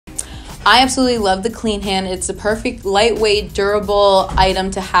I absolutely love the Clean Hand. It's the perfect, lightweight, durable item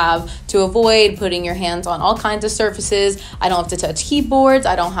to have to avoid putting your hands on all kinds of surfaces. I don't have to touch keyboards.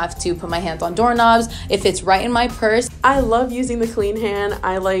 I don't have to put my hands on doorknobs. It fits right in my purse. I love using the Clean Hand.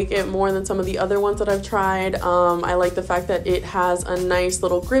 I like it more than some of the other ones that I've tried. I like the fact that it has a nice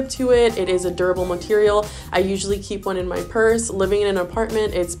little grip to it. It is a durable material. I usually keep one in my purse. Living in an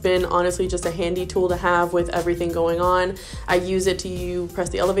apartment, it's been honestly just a handy tool to have with everything going on. I use it to press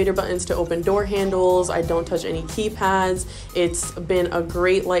the elevator buttons to open door handles. I don't touch any keypads. It's been a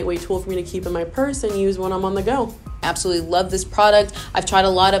great lightweight tool for me to keep in my purse and use when I'm on the go. Absolutely love this product. I've tried a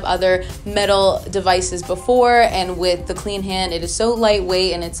lot of other metal devices before, and with the Clean Hand, it is so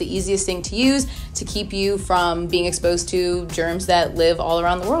lightweight and it's the easiest thing to use to keep you from being exposed to germs that live all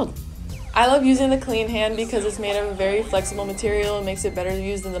around the world. I love using the Clean Hand because it's made of a very flexible material. It makes it better to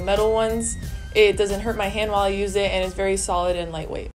use than the metal ones. It doesn't hurt my hand while I use it, and it's very solid and lightweight.